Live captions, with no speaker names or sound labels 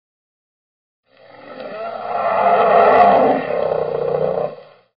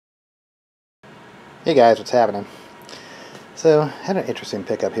Hey guys, what's happening? So, I had an interesting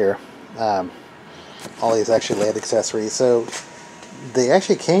pickup here. All these actually lathe accessories. So, they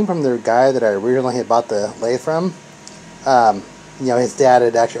actually came from the guy that I originally had bought the lathe from. You know, his dad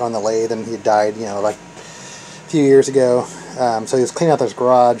had actually owned the lathe and he died, you know, like a few years ago. So he was cleaning out his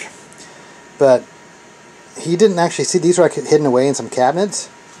garage. But he didn't actually see, these were like hidden away in some cabinets.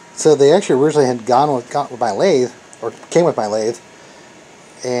 So they actually originally had gone with my lathe, or came with my lathe.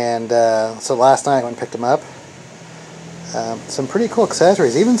 And so last night I went and picked them up. Some pretty cool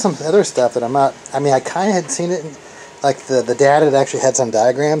accessories, even some other stuff that I'm not, I mean, I kind of had seen it, like the dad had actually had some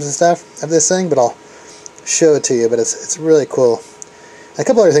diagrams and stuff of this thing, but I'll show it to you, but it's really cool. A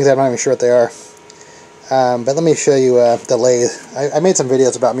couple other things I'm not even sure what they are. But let me show you the lathe. I made some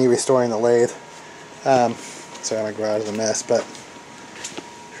videos about me restoring the lathe. Sorry, my garage is a mess, but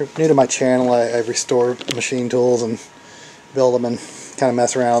if you're new to my channel, I restore machine tools and build them and kind of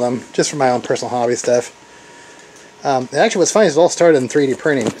mess around with them, just for my own personal hobby stuff. Actually, what's funny is it all started in 3D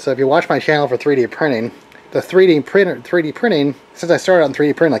printing. So if you watch my channel for 3D printing, the 3D printing, since I started on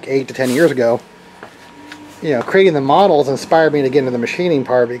 3D printing like 8 to 10 years ago, you know, creating the models inspired me to get into the machining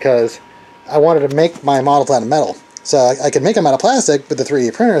part because I wanted to make my models out of metal. So I could make them out of plastic with the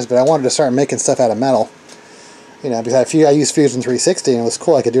 3D printers, but I wanted to start making stuff out of metal. You know, because I used Fusion 360 and it was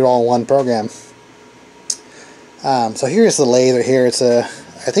cool. I could do it all in one program. So here's the lathe right here. It's a,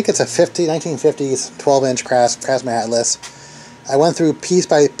 I think it's a 1950s 12-inch Craftsman Atlas. I went through piece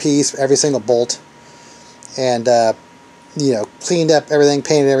by piece every single bolt and you know, cleaned up everything,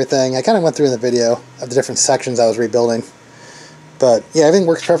 painted everything. I kind of went through in the video of the different sections I was rebuilding. But yeah, everything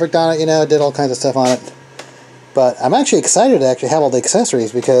works perfect on it, you know, did all kinds of stuff on it. But I'm actually excited to actually have all the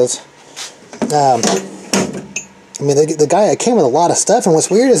accessories because I mean, the guy came with a lot of stuff, and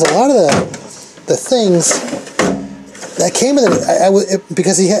what's weird is a lot of the things that came with it,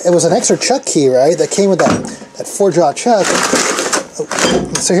 because it was an extra chuck key, right? That came with that 4-jaw chuck. Oh,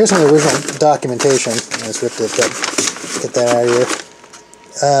 so here's some of the original documentation. I just ripped it, but get that out of here.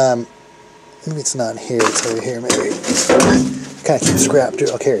 Maybe it's not here. It's over here, maybe. Kind of keep scrap too.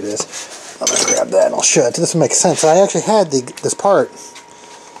 Okay, here it is. I'm gonna grab that and I'll show it. This will make sense. So I actually had this part,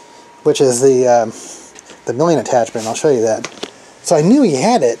 which is the milling attachment. I'll show you that. So I knew he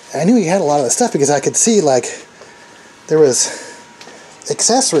had it. I knew he had a lot of the stuff because I could see, like, there was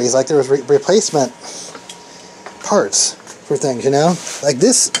accessories, like there was replacement parts for things, you know? Like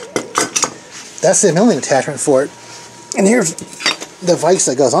this, that's the milling attachment for it. And here's the vise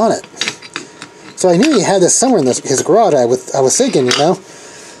that goes on it. So I knew he had this somewhere in his garage, I was thinking, you know?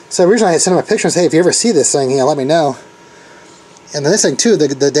 So originally I sent him a picture and said, hey, if you ever see this thing, you know, let me know. And then this thing too,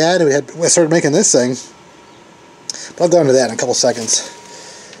 the dad who started making this thing, but I'll go into that in a couple seconds.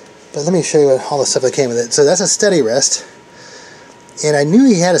 But let me show you all the stuff that came with it. So that's a steady rest. And I knew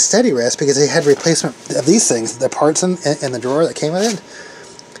he had a steady rest because he had replacement of these things, the parts in the drawer that came with it.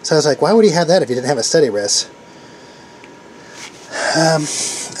 So I was like, why would he have that if he didn't have a steady rest?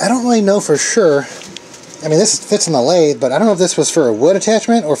 I don't really know for sure. I mean, this fits in the lathe, but I don't know if this was for a wood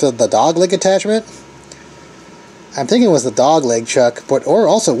attachment or for the dog leg attachment. I'm thinking it was the dog leg chuck, but or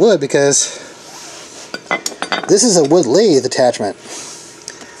also wood, because this is a wood lathe attachment.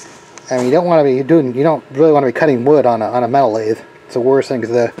 I mean, you don't really want to be cutting wood on a metal lathe. It's the worst thing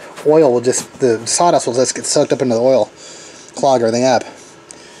because the oil will the sawdust will just get soaked up into the oil, clog everything up.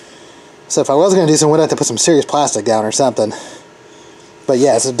 So if I was going to do some wood, I'd have to put some serious plastic down or something. But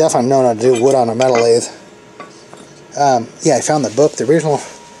yeah, it's definitely no-no to do wood on a metal lathe. Yeah, I found the book, the original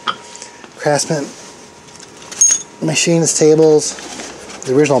Craftsman machines tables,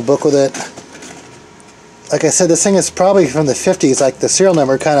 the original book with it. Like I said, this thing is probably from the 50s, like the serial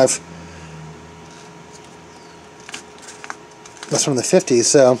number kind of was from the 50s,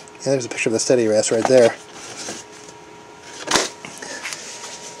 so yeah, there's a picture of the steady rest right there.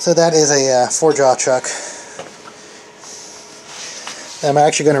 So that is a 4-jaw chuck. I'm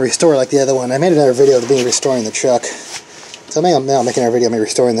actually going to restore like the other one. I made another video of me restoring the chuck. So maybe I'll make another video of me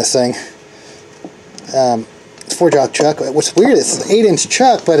restoring this thing. It's 4-jaw chuck. What's weird is it's an 8-inch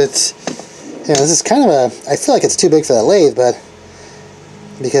chuck, but it's, you know, this is kind of a, I feel like it's too big for that lathe, but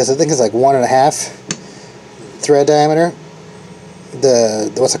because I think it's like 1.5 thread diameter.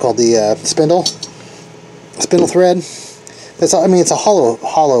 What's it called? The spindle thread. It's, I mean, it's a hollow.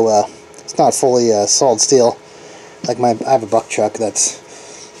 It's not fully solid steel. Like I have a buck chuck that's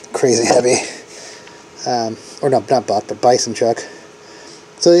crazy heavy. Or no, not buck, but bison chuck.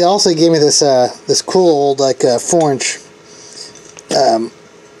 So he also gave me this this cool old like 4-inch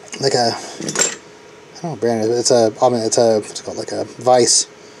like a, I don't know what brand it is. It's a what's it called, like a vise.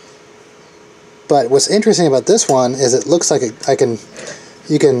 But what's interesting about this one is it looks like I can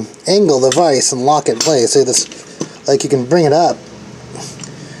you can angle the vise and lock it in place. See this, like you can bring it up.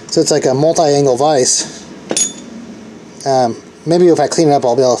 So it's like a multi-angle vise. Maybe if I clean it up,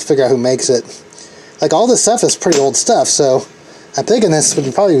 I'll be able to figure out who makes it. Like all this stuff is pretty old stuff, so I'm thinking this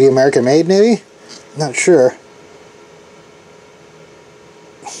would probably be American made, maybe? Not sure.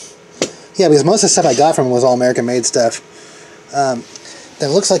 Yeah, because most of the stuff I got from him was all American made stuff. Then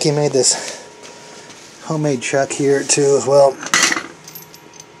it looks like he made this homemade chuck here too as well.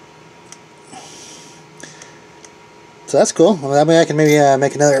 So that's cool. Well, that way I can maybe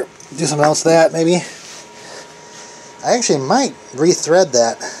make another, do something else with that maybe. I actually might rethread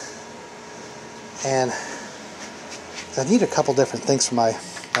that, and I need a couple different things for my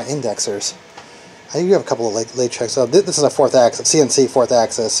indexers. I do have a couple of lathe chucks. So this is a 4th axis, CNC 4th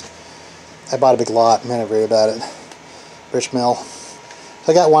axis. I bought a big lot, I'm not worried about it. Rich Mill.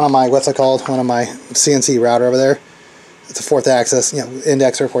 So I got one on my, what's it called? One on my CNC router over there. It's a 4th axis, you know,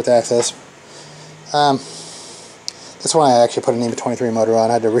 indexer, 4th axis. This one I actually put an NEMA 23 motor on.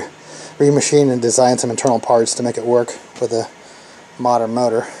 I had to remachine and design some internal parts to make it work with a modern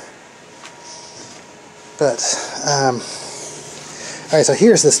motor. But, alright, so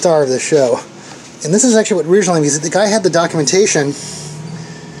here's the star of the show. And this is actually what originally, because the guy had the documentation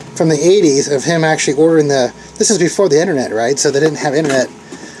from the 80s of him actually ordering the, this is before the internet, right? So they didn't have internet.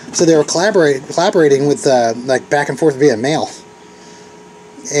 So they were collaborating with, like, back and forth via mail.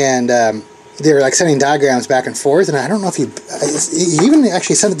 And, they were like sending diagrams back and forth, and I don't know if he even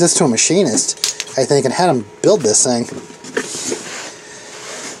actually sent this to a machinist, I think, and had him build this thing.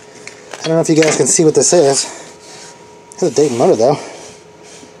 I don't know if you guys can see what this is. It's a Dayton motor, though.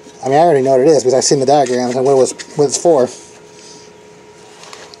 I mean, I already know what it is because I've seen the diagrams and what it's for.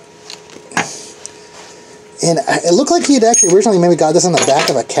 And it looked like he had actually originally maybe got this on the back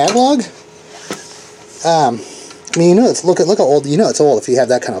of a catalog. I mean, you know, it's look how old. You know, it's old if you have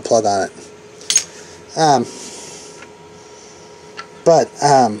that kind of plug on it.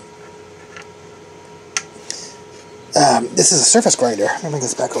 This is a surface grinder. Let me bring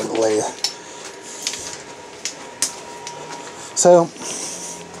this back over to the lathe. So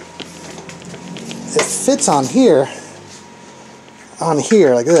it fits on here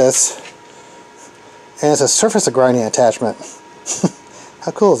like this, and it's a surface grinding attachment.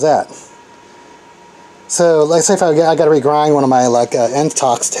 How cool is that? So, like, say if I got to regrind one of my like end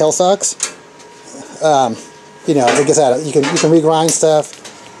tail stocks. You know, it gets out of, you can regrind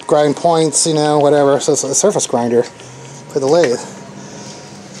stuff, grind points, you know, whatever. So it's a surface grinder for the lathe.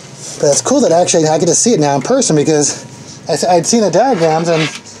 But it's cool that actually I get to see it now in person, because I'd seen the diagrams and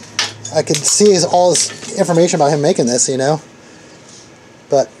I could see all this information about him making this, you know.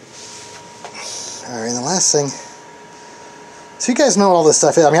 But alright, and the last thing. So you guys know what all this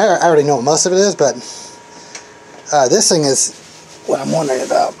stuff is. I mean, I already know what most of it is, but this thing is what I'm wondering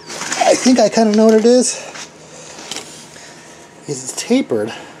about. I think I kind of know what it is. It's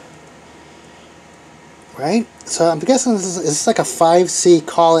tapered, right? So I'm guessing this is like a 5C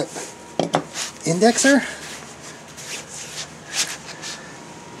collet indexer.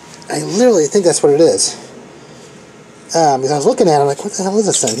 I literally think that's what it is. Because I was looking at it, I'm like, what the hell is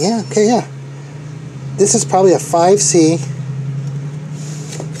this thing? Yeah, okay, yeah. This is probably a 5C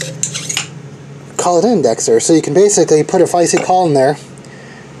collet indexer. So you can basically put a 5C collet in there,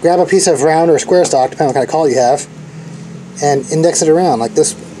 grab a piece of round or square stock, depending on what kind of collet you have, and index it around. Like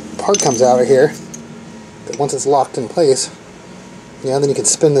this part comes out right here, but once it's locked in place, you know, then you can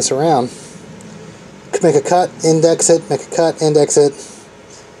spin this around. Make a cut, index it, make a cut, index it.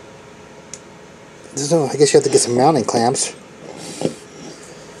 There's no, I guess you have to get some mounting clamps.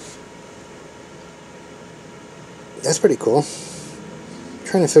 That's pretty cool. I'm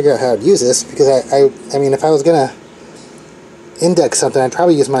trying to figure out how to use this, because I mean, if I was gonna index something, I'd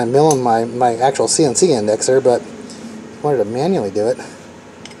probably use my mill and my actual CNC indexer, but I wanted to manually do it.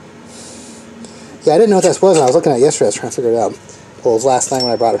 Yeah, I didn't know what this was, and I was looking at it yesterday. I was trying to figure it out. Well, it was last night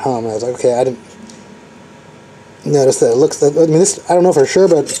when I brought it home, and I was like, okay, I didn't notice that it looks, I mean, this, I don't know for sure,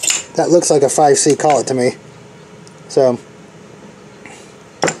 but that looks like a 5C collet to me. So,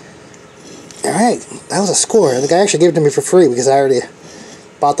 alright, that was a score. The guy actually gave it to me for free because I already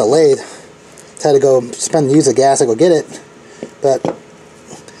bought the lathe. I had to go use the gas to go get it. But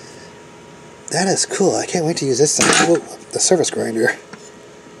that is cool. I can't wait to use this thing. Whoa, the surface grinder.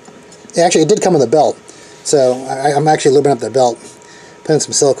 Yeah, actually, it did come with a belt. So I'm actually lubing up the belt, putting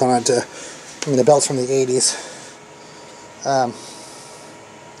some silicone on it to, I mean, the belt's from the 80s.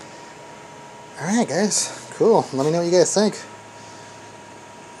 Alright, guys. Cool. Let me know what you guys think.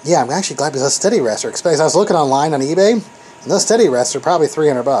 Yeah, I'm actually glad because those steady rests are expensive. I was looking online on eBay, and those steady rests are probably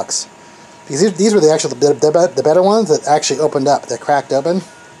 $300. These were the better ones that actually opened up. They cracked open.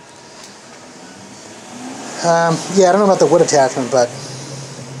 Yeah, I don't know about the wood attachment, but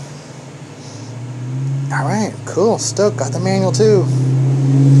all right, cool. Stoked. Got the manual too.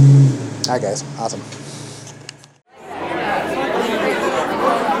 All right, guys. Awesome.